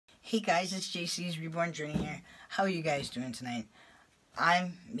Hey guys, it's JC's Reborn Journey here. How are you guys doing tonight?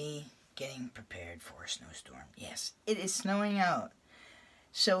 I'm getting prepared for a snowstorm. Yes, it is snowing out.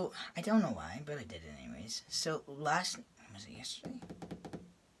 So, I don't know why, but I did it anyways. So, was it yesterday?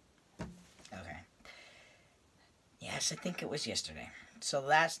 Okay. Yes, I think it was yesterday. So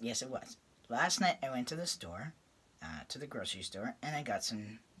yes it was. Last night I went to the store, to the grocery store, and I got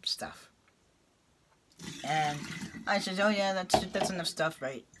some stuff. And I said, oh yeah, that's enough stuff,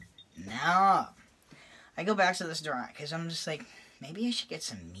 right? No. I go back to the store because I'm just like, maybe I should get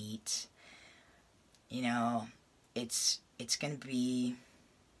some meat. You know, it's going to be,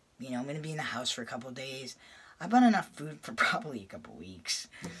 I'm going to be in the house for a couple of days. I bought enough food for probably a couple weeks.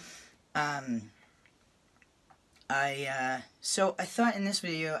 So I thought in this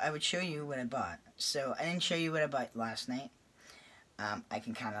video I would show you what I bought. So I didn't show you what I bought last night. I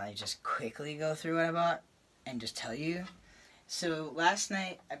can kind of just quickly go through what I bought and just tell you. So last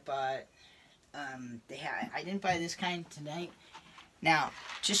night I bought, I didn't buy this kind tonight. Now,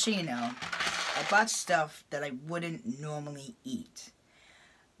 just so you know, I bought stuff that I wouldn't normally eat.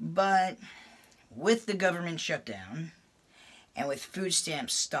 But with the government shutdown and with food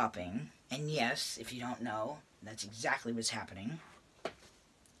stamps stopping, and yes, if you don't know, that's exactly what's happening.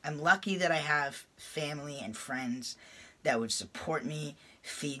 I'm lucky that I have family and friends that would support me,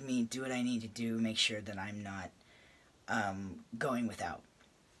 feed me, do what I need to do, make sure that I'm not going without.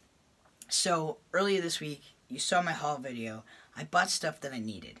 So earlier this week, you saw my haul video. I bought stuff that I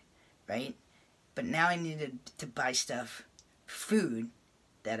needed, right? But now I needed to buy food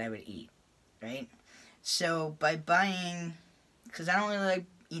that I would eat, right? So by buying, because I don't really like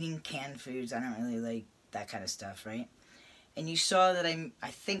eating canned foods, I don't really like that kind of stuff, right? And you saw that I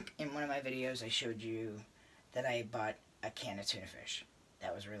think in one of my videos I showed you that I bought a can of tuna fish.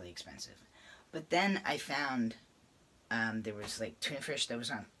 That was really expensive. But then I found there was like tuna fish that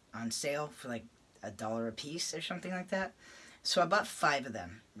was on sale for like $1 a piece or something like that. So I bought 5 of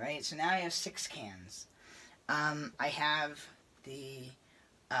them, right? So now I have 6 cans. I have the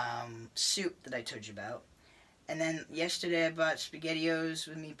soup that I told you about. And then yesterday I bought SpaghettiOs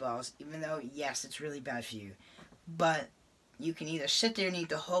with meatballs, even though, yes, it's really bad for you. But you can either sit there and eat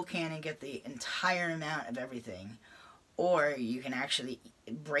the whole can and get the entire amount of everything, or you can actually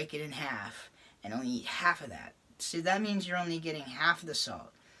break it in half and only eat half of that. So that means you're only getting half the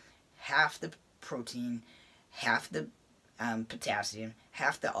salt, half the protein, half the potassium,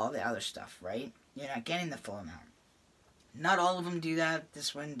 half all the other stuff, right? You're not getting the full amount. Not all of them do that.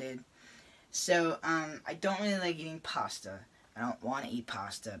 This one did. So, I don't really like eating pasta. I don't want to eat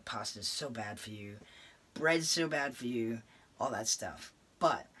pasta. Pasta is so bad for you. Bread's so bad for you. All that stuff.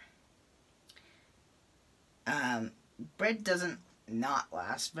 But, bread doesn't not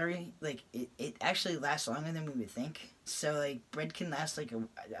last very, like, it actually lasts longer than we would think. So, like, bread can last, like,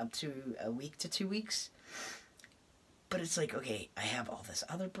 up to a week to 2 weeks. But it's like, okay, I have all this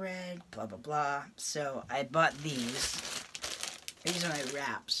other bread, blah, blah, blah. So, I bought these. These are my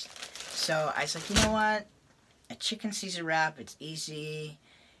wraps. So, I was like, you know what? A chicken Caesar wrap, it's easy.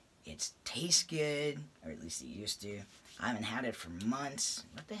 It tastes good. Or at least it used to. I haven't had it for months.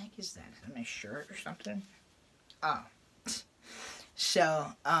 What the heck is that? Is that my shirt or something? Oh. So,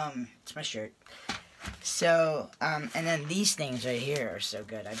 it's my shirt. So, and then these things right here are so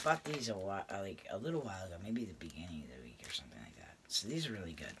good. I bought these a little while ago, maybe the beginning of the week or something like that. So these are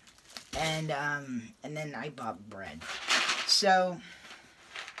really good. And then I bought bread. So,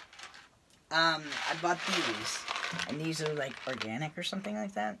 I bought these, and these are like organic or something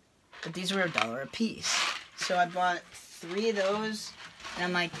like that. But these were $1 a piece. So I bought 3 of those, and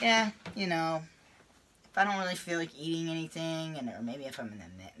I'm like, yeah, if I don't really feel like eating anything, or maybe if I'm in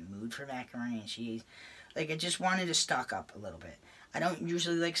the mood for macaroni and cheese, like I just wanted to stock up a little bit. I don't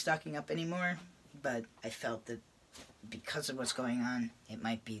usually like stocking up anymore, but I felt that because of what's going on, it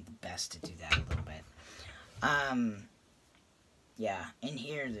might be the best to do that a little bit. Yeah, in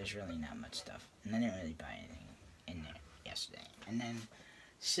here there's really not much stuff, and I didn't really buy anything in there yesterday. And then,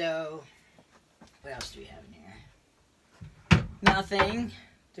 so, what else do we have in here? Nothing.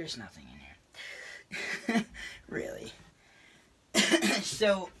 There's nothing in here. Really.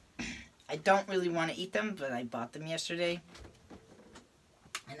 So, I don't really want to eat them, but I bought them yesterday.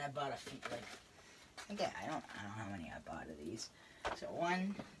 And I bought a few, again, I don't know how many I bought of these. So,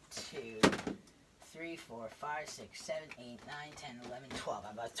 1, 2, 3, 4, 5, 6, 7, 8, 9, 10, 11, 12.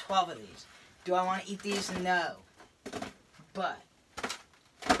 I bought 12 of these. Do I want to eat these? No. But,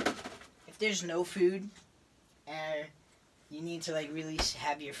 if there's no food, and you need to, really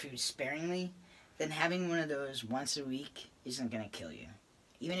have your food sparingly, then having one of those once a week isn't going to kill you.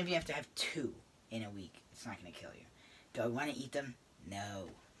 Even if you have to have 2 in a week, it's not going to kill you. Do I want to eat them? No.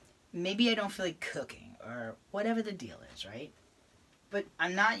 maybe I don't feel like cooking or whatever the deal is, right? But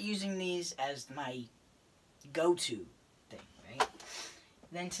I'm not using these as my go-to thing, right?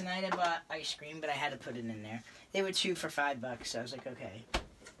 Then tonight I bought ice cream, but I had to put it in there. They were 2 for $5, so I was like, okay.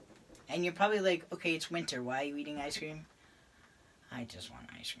 And you're probably like, okay, it's winter. Why are you eating ice cream? I just want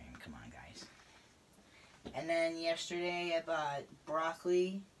ice cream. Come on, guys. And then yesterday I bought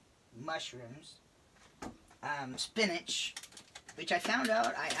broccoli, mushrooms, spinach, which I found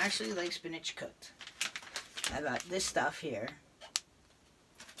out I actually like spinach cooked. I bought this stuff here.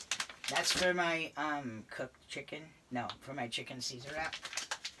 That's for my cooked chicken. No, for my chicken Caesar wrap.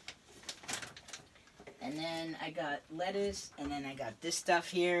 And then I got lettuce, and then I got this stuff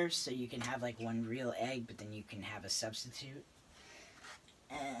here, so you can have like one real egg, but then you can have a substitute.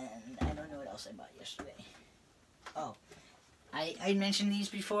 And I don't know what else I bought yesterday. Oh, I mentioned these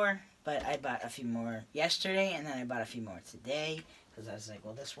before, but I bought a few more yesterday, and then I bought a few more today, because I was like,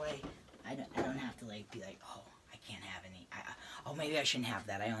 well, this way, I don't have to like be like, oh, I can't have any. Oh, maybe I shouldn't have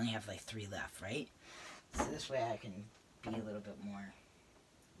that. I only have like 3 left, right? So this way I can be a little bit more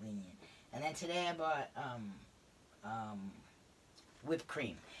lenient. And then today I bought whipped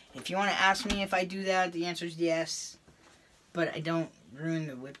cream. If you want to ask me if I do that, the answer is yes. But I don't ruin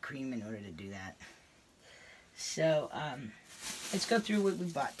the whipped cream in order to do that. So, let's go through what we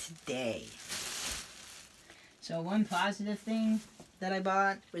bought today. So one positive thing that I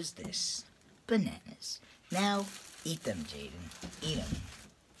bought was this. Bananas. Now, eat them, Jaden. Eat them.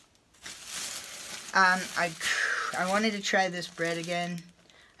 I wanted to try this bread again.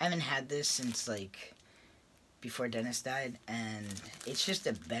 I haven't had this since, like, before Dennis died, and it's just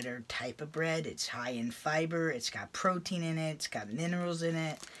a better type of bread. It's high in fiber, it's got protein in it, it's got minerals in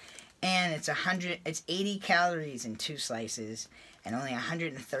it, and it's 80 calories in 2 slices, and only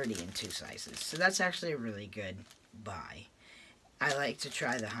 130 in 2 slices. So that's actually a really good buy. I like to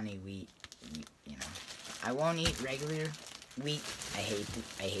try the honey wheat, you know. I won't eat regular wheat. I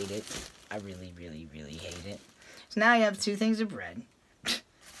hate it. I really, really, really hate it. So now I have 2 things of bread.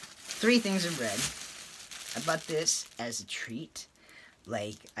 3 things of bread. I bought this as a treat.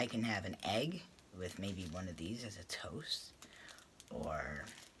 Like, I can have an egg with maybe one of these as a toast. Or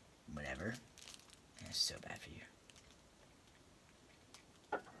whatever. And it's so bad for you.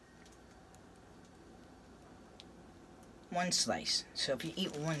 One slice. So if you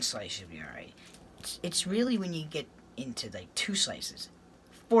eat 1 slice, you'll be alright. It's really when you get into like 2 slices,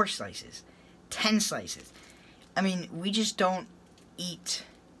 4 slices, 10 slices. I mean, we just don't eat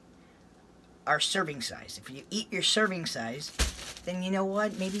our serving size. If you eat your serving size, then you know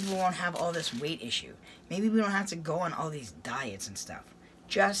what? Maybe we won't have all this weight issue. Maybe we don't have to go on all these diets and stuff.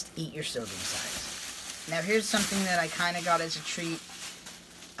 Just eat your serving size. Now here's something that I kind of got as a treat.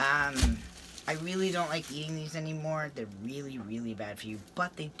 I really don't like eating these anymore. They're really, really bad for you.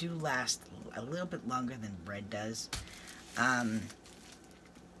 But they do last a little bit longer than bread does. But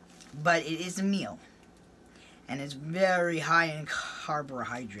it is a meal. And it's very high in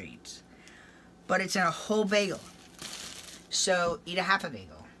carbohydrates. But it's in a whole bagel. So eat a half a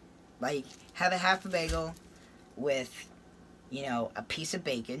bagel. Like, have a half a bagel with, you know, a piece of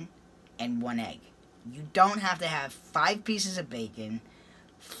bacon and 1 egg. You don't have to have 5 pieces of bacon,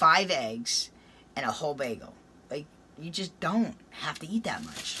 5 eggs, and a whole bagel. Like, you just don't have to eat that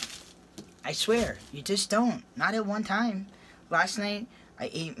much. I swear, you just don't. Not at one time. Last night, I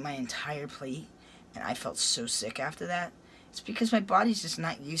ate my entire plate, and I felt so sick after that. It's because my body's just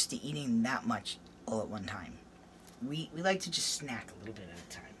not used to eating that much all at one time. We like to just snack a little bit at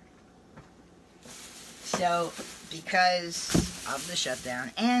a time. So, because of the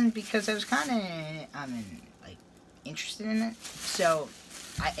shutdown, and because I was kind of, like, interested in it, so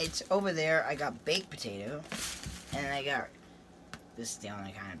it's over there. I got baked potato, and I got, this is the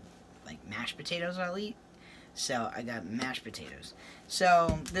only kind of, like, mashed potatoes I'll eat. So, I got mashed potatoes.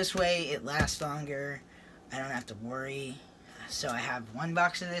 So, this way it lasts longer. I don't have to worry. So, I have 1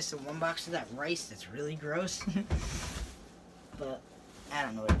 box of this and 1 box of that rice that's really gross. But, I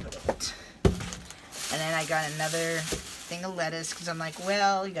don't know where to put it. And then I got another thing of lettuce, because I'm like,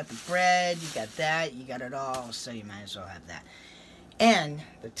 well, you got the bread, you got that, you got it all, so you might as well have that. And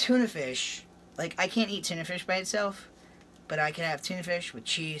the tuna fish, like, I can't eat tuna fish by itself, but I can have tuna fish with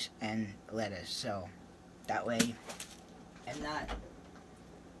cheese and lettuce, so that way I'm not,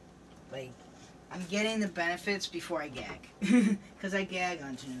 like, I'm getting the benefits before I gag, because I gag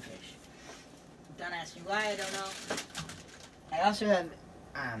on tuna fish. Don't ask me why, I don't know. I also have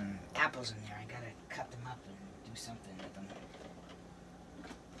apples in there. I gotta cut them up and do something with them.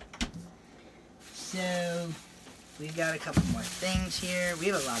 So, we got a couple more things here. We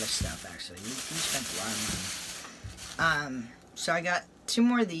have a lot of stuff, actually. We spent a lot of money. So I got 2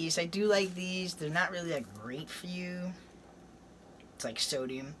 more of these. I do like these. They're not really that great for you. It's like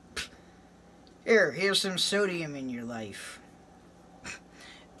sodium. Here's some sodium in your life.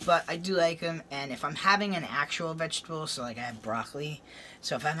 But I do like them, and if I'm having an actual vegetable, so like I have broccoli,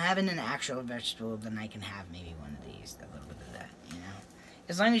 so if I'm having an actual vegetable, then I can have maybe one of these, a little bit of that, you know?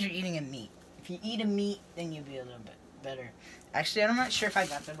 As long as you're eating a meat. If you eat a meat, then you'll be a little bit better. Actually, I'm not sure if I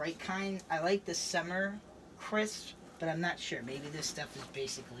got the right kind. I like the summer crisp, but I'm not sure. Maybe this stuff is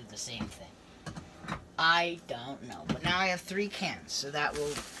basically the same thing. I don't know. But now I have 3 cans, so that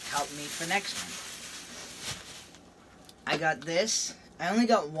will help me for next one. I got this. I only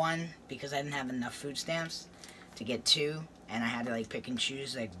got 1 because I didn't have enough food stamps to get 2, and I had to like pick and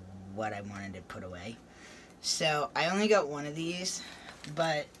choose like what I wanted to put away. So I only got 1 of these,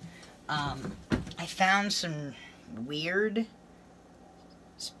 but I found some weird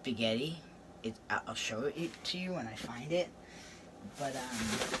spaghetti. I'll show it to you when I find it, but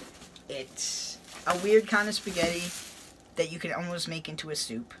it's a weird kind of spaghetti that you could almost make into a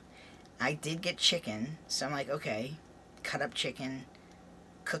soup. I did get chicken, so I'm like, okay, cut up chicken,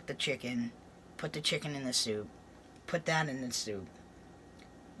 cook the chicken, put the chicken in the soup, put that in the soup,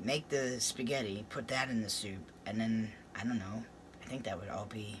 make the spaghetti, put that in the soup, and then, I don't know, I think that would all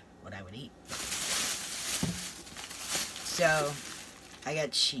be what I would eat. So, I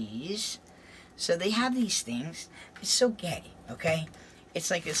got cheese. So they have these things. It's so gay, okay?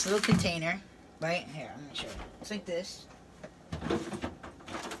 It's like this little container, right? Here, I'm gonna show you. It's like this.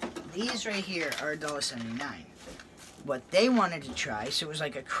 These right here are $1.79. What they wanted to try, so it was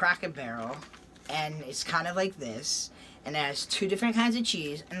like a Cracker Barrel, and it's kind of like this, and it has 2 different kinds of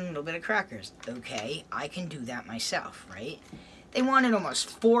cheese and a little bit of crackers. Okay, I can do that myself, right? They wanted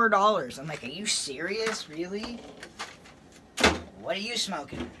almost $4. I'm like, are you serious? Really? What are you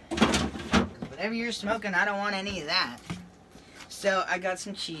smoking? Whatever you're smoking, I don't want any of that. So I got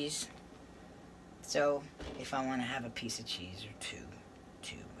some cheese. So if I want to have a piece of cheese or two,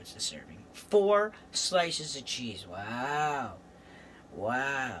 what's the serving? 4 slices of cheese. Wow.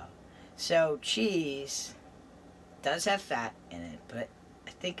 Wow. So cheese does have fat in it, but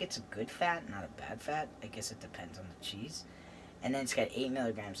I think it's a good fat, not a bad fat. I guess it depends on the cheese. And then it's got 8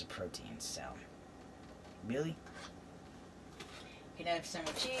 milligrams of protein, so really? You can have some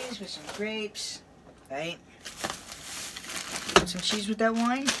cheese with some grapes, right? Some cheese with that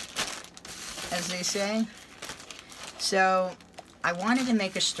wine, as they say. So, I wanted to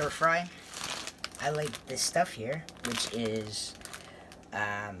make a stir fry. I like this stuff here, which is,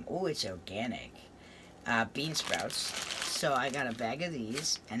 oh, it's organic. Bean sprouts. So, I got a bag of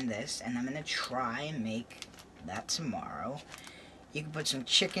these and this, and I'm going to try and make that tomorrow. You can put some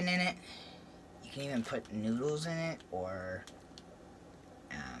chicken in it. You can even put noodles in it, or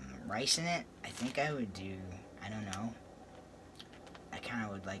rice in it. I think I would do, I don't know. I kind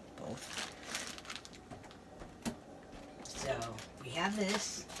of would like both. So, we have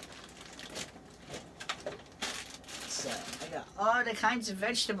this. So, I got all the kinds of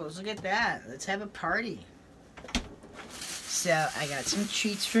vegetables. Look at that. Let's have a party. So, I got some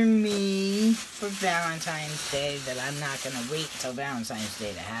treats for me for Valentine's Day that I'm not going to wait till Valentine's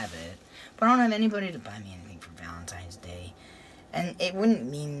Day to have it. But I don't have anybody to buy me anything for Valentine's Day. And it wouldn't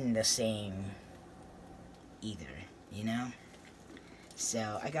mean the same either, you know?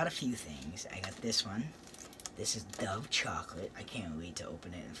 So, I got a few things. I got this one. This is Dove chocolate. I can't wait to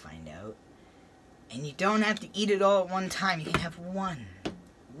open it and find out. And you don't have to eat it all at one time. You can have one,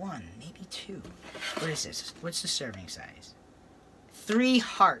 maybe 2. What is this? What's the serving size? 3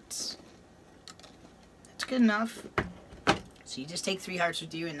 hearts. That's good enough. So you just take 3 hearts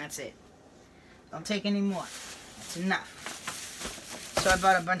with you and that's it. Don't take any more. That's enough. So I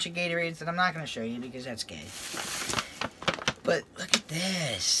bought a bunch of Gatorades that I'm not going to show you because that's gay. But look at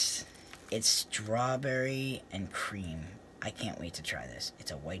this. It's strawberry and cream. I can't wait to try this.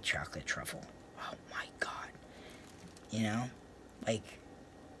 It's a white chocolate truffle. Oh my god. You know? Like,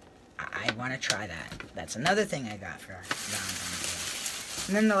 I want to try that. That's another thing I got for Valentine's Day.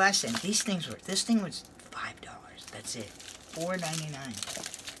 And then the last thing. This thing was $5. That's it. $4.99.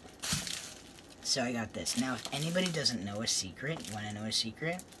 So I got this. Now, if anybody doesn't know a secret, you want to know a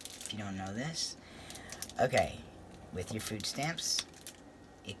secret? If you don't know this? Okay. With your food stamps,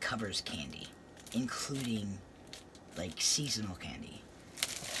 it covers candy, including, like, seasonal candy.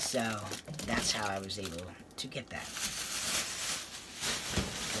 So, that's how I was able to get that.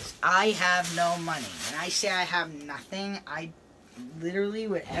 Because I have no money. When I say I have nothing, I literally,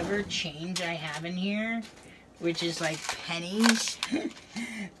 whatever change I have in here, which is like pennies,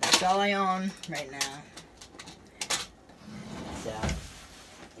 that's all I own right now. So,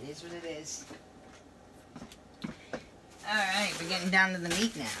 it is what it is. Alright, we're getting down to the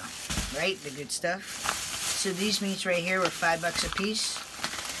meat now. Right? The good stuff. So these meats right here were $5 a piece.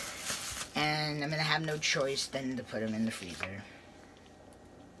 And I'm going to have no choice than to put them in the freezer.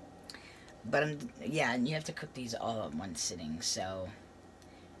 But, yeah, and you have to cook these all at one sitting. So,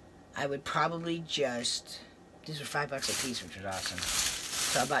 I would probably just... These were $5 a piece, which was awesome.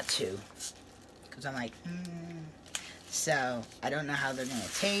 So I bought 2. Because I'm like, So, I don't know how they're going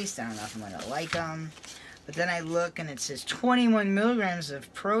to taste. I don't know if I'm going to like them. But then I look and it says 21 milligrams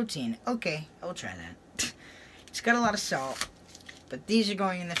of protein. Okay, I'll try that. It's got a lot of salt. But these are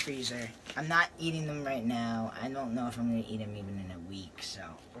going in the freezer. I'm not eating them right now. I don't know if I'm going to eat them even in a week. So,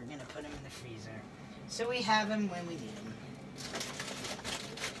 we're going to put them in the freezer. So we have them when we need them.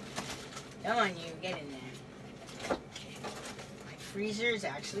 Come on, you. Get in there. My freezer is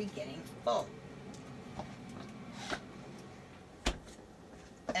actually getting full.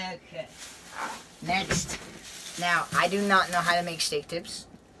 Okay. Next. Now, I do not know how to make steak tips.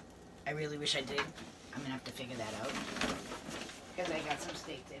 I really wish I did. I'm going to have to figure that out. Because I got some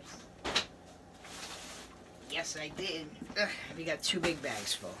steak tips. Yes, I did. Ugh, we got 2 big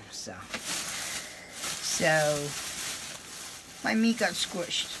bags full. So, my meat got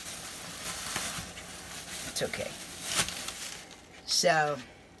squished. It's okay. So,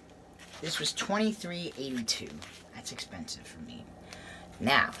 this was $23.82. That's expensive for me.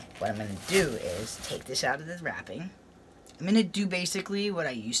 Now, what I'm going to do is take this out of the wrapping. I'm going to do basically what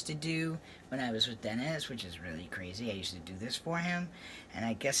I used to do when I was with Dennis, which is really crazy. I used to do this for him, and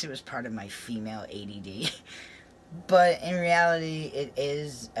I guess it was part of my female ADD. But in reality, it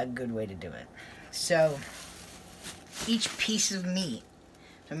is a good way to do it. So, each piece of meat,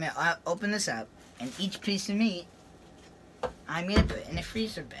 so I'm going to open this up, and each piece of meat, I'm going to put in a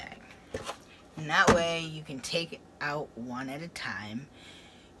freezer bag. And that way, you can take it out one at a time.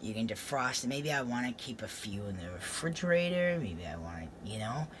 You can defrost it. Maybe I want to keep a few in the refrigerator. Maybe I want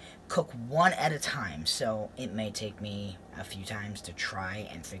to, cook one at a time. So it may take me a few times to try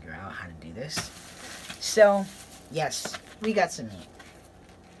and figure out how to do this. So, yes, we got some meat.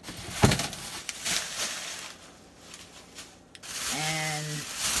 And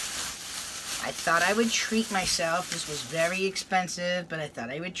I thought I would treat myself. This was very expensive, but I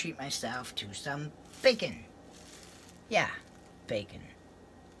thought I would treat myself to some bacon. Yeah, bacon.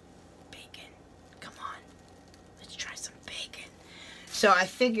 So I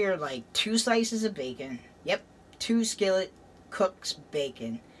figured like 2 slices of bacon. Yep, 2 skillet cooks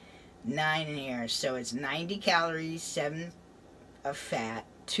bacon. 9 in here. So it's 90 calories, 7 of fat,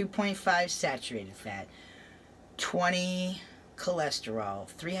 2.5 saturated fat, 20 cholesterol,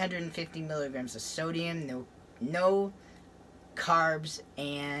 350 milligrams of sodium, no carbs,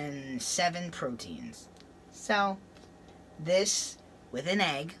 and 7 proteins. So this with an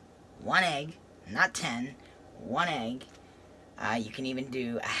egg, 1 egg, not 10, 1 egg. You can even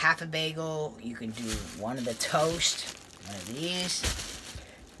do a half a bagel. You can do one of the toast, one of these.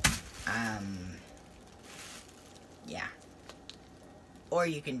 Yeah. Or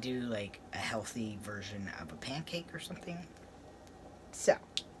you can do like a healthy version of a pancake or something. So,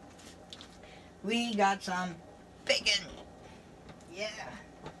 we got some bacon. Yeah.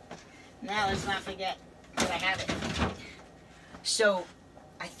 Now let's not forget that I have it. So,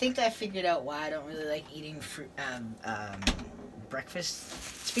 I think I figured out why I don't really like eating breakfast.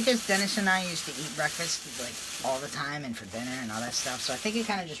 It's because Dennis and I used to eat breakfast like all the time and for dinner and all that stuff. So I think it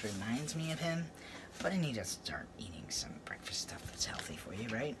kind of just reminds me of him. But I need to start eating some breakfast stuff that's healthy for you,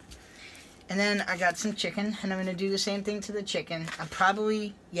 right? And then I got some chicken, and I'm going to do the same thing to the chicken. I'm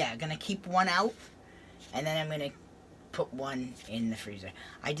probably, going to keep one out, and then I'm going to put one in the freezer.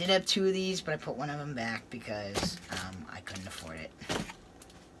 I did have 2 of these, but I put one of them back because I couldn't afford it.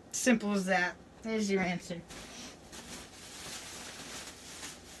 Simple as that. There's your answer.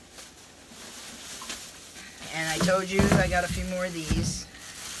 And I told you I got a few more of these.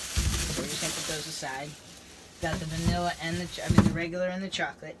 We're just going to put those aside. Got the vanilla and the regular and the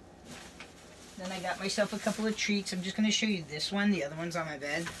chocolate. Then I got myself a couple of treats. I'm just going to show you this one. The other one's on my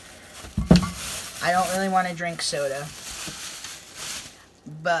bed. I don't really want to drink soda.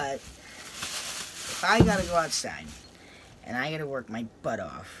 But if I got to go outside and I got to work my butt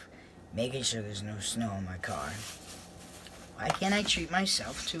off making sure there's no snow in my car, why can't I treat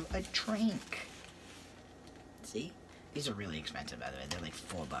myself to a drink? See? These are really expensive, by the way. They're like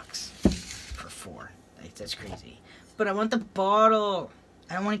 $4 for 4. Like, that's crazy. But I want the bottle.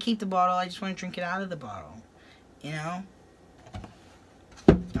 I don't want to keep the bottle. I just want to drink it out of the bottle. You know?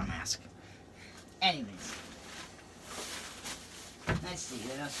 Don't ask. Anyways. Let's see.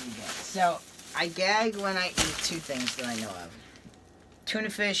 What else do we get? So, I gag when I eat 2 things that I know of. Tuna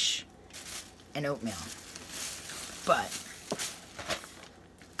fish and oatmeal. But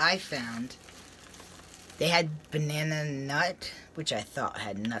I found they had banana nut, which I thought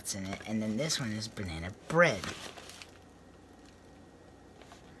had nuts in it, and then this one is banana bread.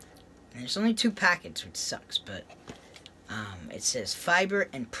 And there's only 2 packets, which sucks, but it says fiber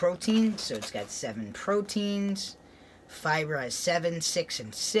and protein, so it's got 7 proteins. Fiber has 7, 6,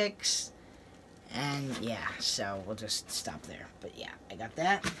 and 6. And yeah, so we'll just stop there. But yeah, I got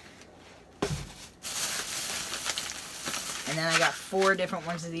that. And then I got 4 different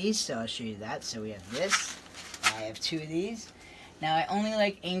ones of these, so I'll show you that. So we have this. I have 2 of these. Now, I only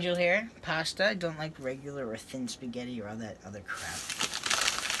like angel hair pasta. I don't like regular or thin spaghetti or all that other crap.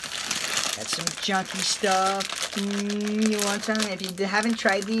 Got some junky stuff. You want some? If you haven't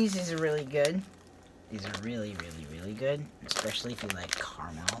tried these are really good. These are really, really, really good. Especially if you like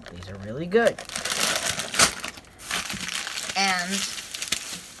caramel. These are really good. And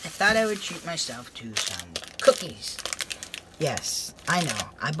I thought I would treat myself to some cookies. Yes, I know.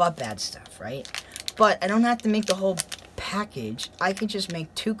 I bought bad stuff, right? But I don't have to make the whole package. I can just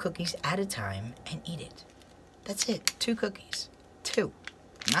make 2 cookies at a time and eat it. That's it. 2 cookies. 2.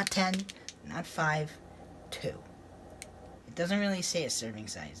 Not 10. Not 5. 2. It doesn't really say a serving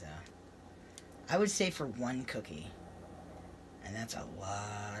size, though. I would say for 1 cookie. And that's a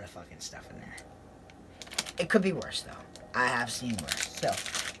lot of fucking stuff in there. It could be worse, though. I have seen worse. So,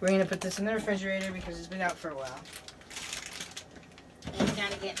 we're going to put this in the refrigerator because it's been out for a while. It's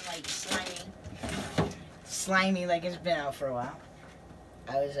kind of getting, like, slimy. Slimy like it's been out for a while.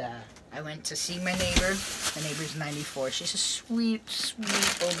 I went to see my neighbor. My neighbor's 94. She's a sweet,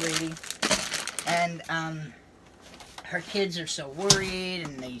 sweet old lady. And, her kids are so worried,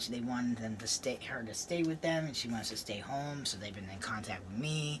 and they wanted her to stay with them, and she wants to stay home, so they've been in contact with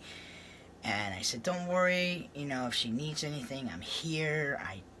me. And I said, don't worry, you know, if she needs anything, I'm here.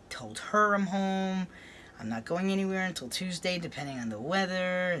 I told her I'm home. I'm not going anywhere until Tuesday, depending on the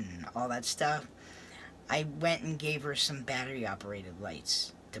weather and all that stuff. I went and gave her some battery-operated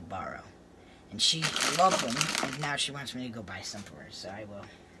lights to borrow. And she loved them, and now she wants me to go buy some for her, so I will.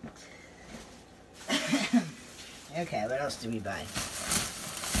 Okay, what else did we buy?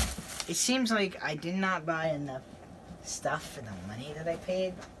 It seems like I did not buy enough stuff for the money that I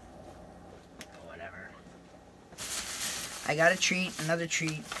paid. But whatever. I got a treat, another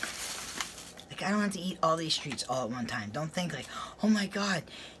treat. Like, I don't have to eat all these treats all at one time. Don't think like, oh my god,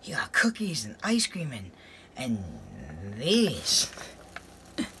 you got cookies and ice cream and these.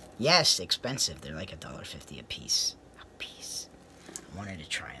 Yes, expensive. They're like $1.50 a piece. A piece. I wanted to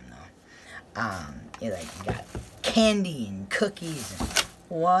try them though. You got candy and cookies and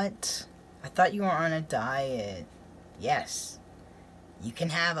what? I thought you were on a diet. Yes. You can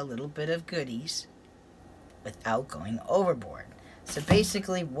have a little bit of goodies without going overboard. So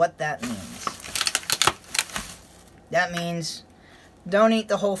basically what that means don't eat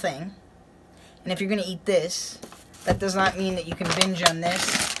the whole thing. And if you're going to eat this, that does not mean that you can binge on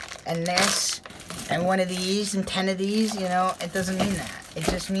this and one of these and 10 of these, you know, it doesn't mean that. It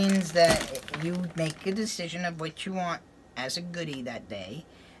just means that you make a decision of what you want as a goodie that day,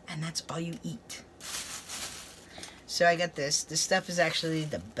 and that's all you eat. So I got this. This stuff is actually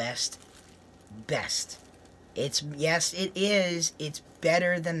the best. Yes, it is. It's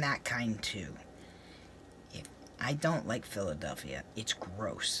better than that kind too. I don't like Philadelphia. It's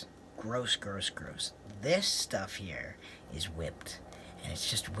gross. Gross, gross, gross. This stuff here is whipped. And it's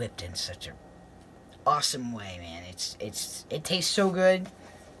just whipped in such a awesome way, man. It tastes so good.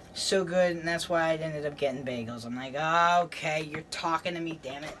 So good, and that's why I ended up getting bagels. I'm like, oh, okay, you're talking to me,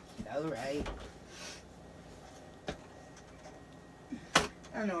 damn it. Alright. I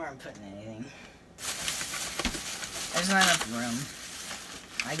don't know where I'm putting anything. There's not enough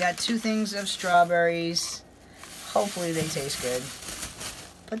room. I got 2 things of strawberries. Hopefully they taste good.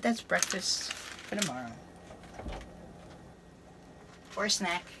 But that's breakfast for tomorrow. Or a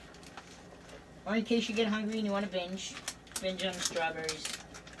snack. Or in case you get hungry and you want to binge on the strawberries.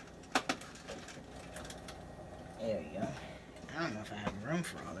 There you go. I don't know if I have room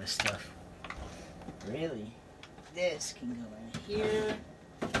for all this stuff. Really? This can go in here.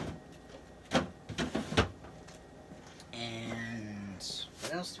 And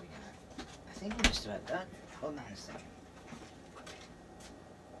what else do we got? I think we're just about done. Hold on a second.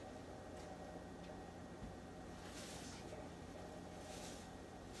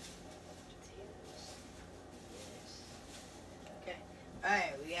 Okay.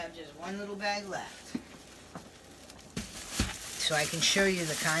 Alright, we have just one little bag left. So I can show you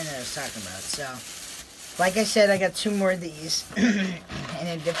the kind that I was talking about. So, like I said, I got 2 more of these in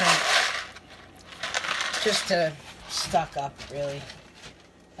a different, just to stock up, really.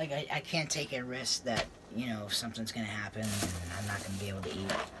 Like, I can't take a risk that you know, if something's gonna happen and I'm not gonna be able to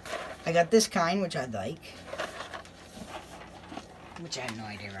eat. I got this kind, which I like, which I have no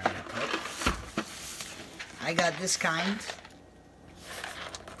idea where I'm gonna put. I got this kind,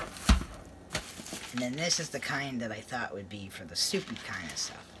 and then this is the kind that I thought would be for the soupy kind of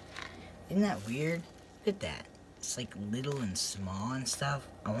stuff. Isn't that weird? Look at that. It's like little and small and stuff.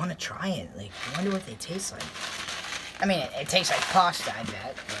 I want to try it. Like, I wonder what they taste like. I mean, it tastes like pasta, I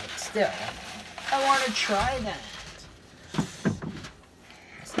bet, but still. I want to try that.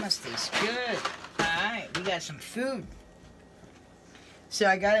 This must taste good. Alright, we got some food. So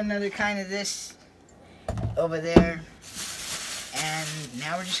I got another kind of this over there. And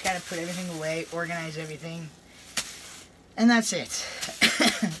now we're just got to put everything away, organize everything. And that's it.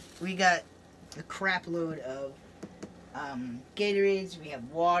 We got a crap load of Gatorades. We have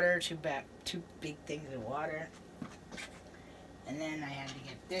water, two big things of water. And then I had to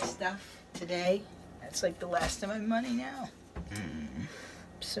get this stuff today. That's like the last of my money now.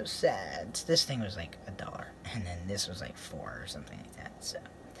 So sad. This thing was like $1, and then this was like $4 or something like that. So,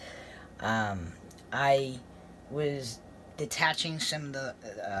 I was detaching some of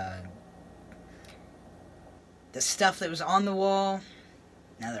the stuff that was on the wall.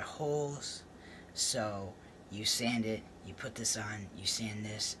 Now they're holes. So you sand it, you put this on, you sand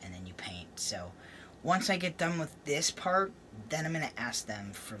this, and then you paint. So once I get done with this part, then I'm gonna ask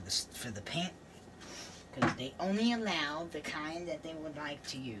them for the paint, because they only allow the kind that they would like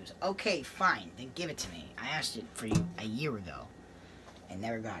to use. Okay, fine, then give it to me. I asked it for you a year ago and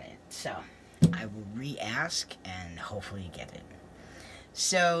never got it. So I will re-ask and hopefully get it.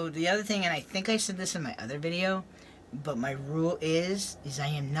 So the other thing, and I think I said this in my other video, but my rule is I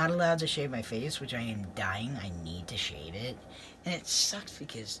am not allowed to shave my face, which I am dying. I need to shave it. And it sucks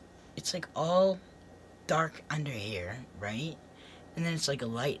because it's like all dark under here, right? And then it's like a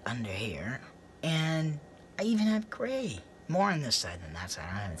light under here. And I even have gray. More on this side than that side.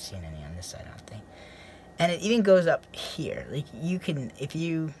 I haven't seen any on this side, I don't think. And it even goes up here. Like, you can, if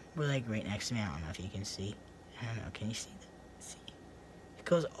you were like right next to me, I don't know if you can see. I don't know, can you see that? See? It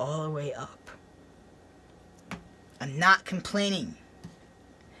goes all the way up. I'm not complaining.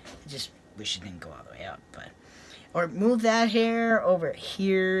 I just wish it didn't go all the way up, but... Or move that hair over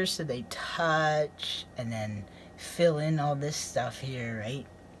here so they touch, and then fill in all this stuff here, right?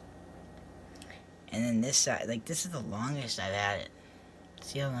 And then this side, like, this is the longest I've had it.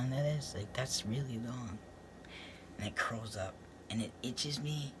 See how long that is? Like, that's really long. And it curls up, and it itches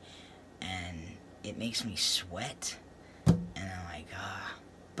me, and it makes me sweat, and I'm like, ah.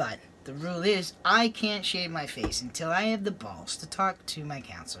 But the rule is, I can't shave my face until I have the balls to talk to my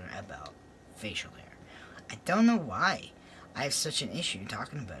counselor about facial hair. I don't know why I have such an issue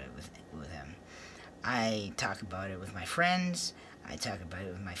talking about it with him. I talk about it with my friends, I talk about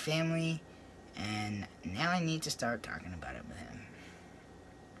it with my family, and now I need to start talking about it with him.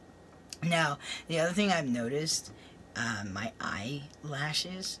 Now, the other thing I've noticed, my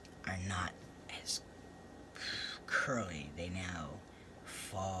eyelashes are not as curly. They now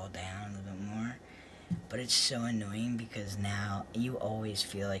fall down a little bit more. But it's so annoying because now you always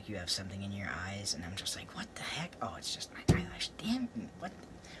feel like you have something in your eyes, and I'm just like, what the heck? Oh, it's just my eyelash. Damn, what?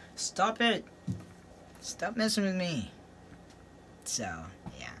 Stop it. Stop messing with me. So,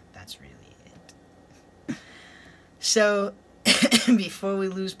 yeah, that's really it. So, before we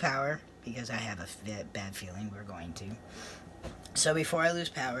lose power, because I have a bad feeling we're going to. So before I lose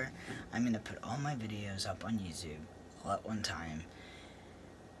power, I'm going to put all my videos up on YouTube all at one time.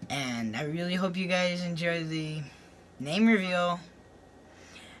 And I really hope you guys enjoy the name reveal.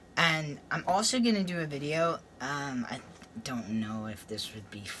 And I'm also going to do a video. I don't know if this would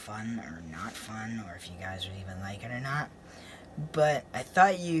be fun or not fun, or if you guys would even like it or not. But I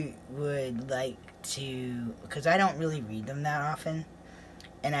thought you would like to, because I don't really read them that often.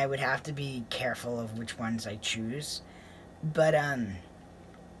 And I would have to be careful of which ones I choose. But,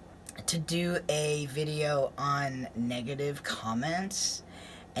 to do a video on negative comments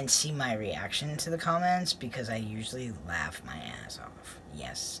and see my reaction to the comments, because I usually laugh my ass off.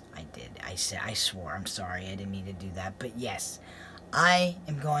 Yes, I did. I swore. I'm sorry. I didn't mean to do that. But yes, I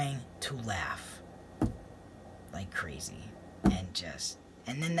am going to laugh like crazy.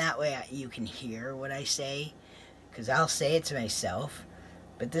 And then that way you can hear what I say. Because I'll say it to myself.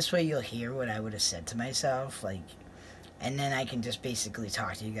 But this way you'll hear what I would have said to myself. Like, and then I can just basically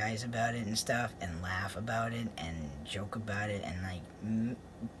talk to you guys about it and stuff, and laugh about it, and joke about it, and, like,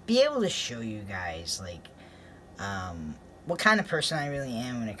 be able to show you guys, like, what kind of person I really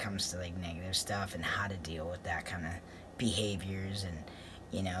am when it comes to, like, negative stuff, and how to deal with that kind of behaviors, and,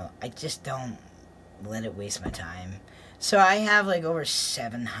 you know, I just don't let it waste my time. So I have, like, over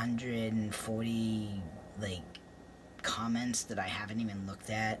 740 like comments that I haven't even looked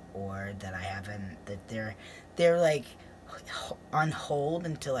at, or that I haven't, that they're like on hold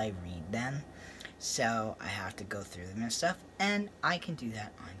until I read them. So I have to go through them and stuff, and I can do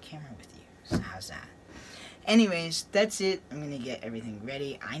that on camera with you. So how's that? Anyways, that's it. I'm gonna get everything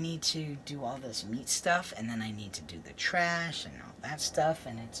ready. I need to do all this meat stuff, and then I need to do the trash and all that stuff,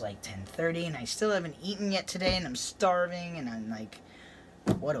 and it's like 10:30, and I still haven't eaten yet today, and I'm starving, and I'm like,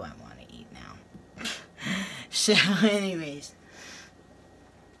 what do I want to eat now? So anyways,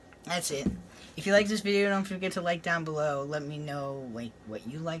 that's it. If you like this video, don't forget to like down below. Let me know like what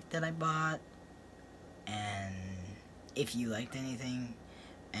you liked that I bought, and if you liked anything.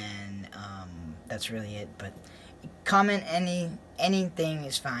 And that's really it. But comment anything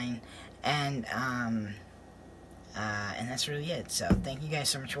is fine, and that's really it. So thank you guys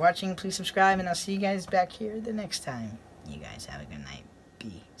so much for watching. Please subscribe, and I'll see you guys back here the next time. You guys have a good night.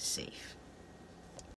 Be safe.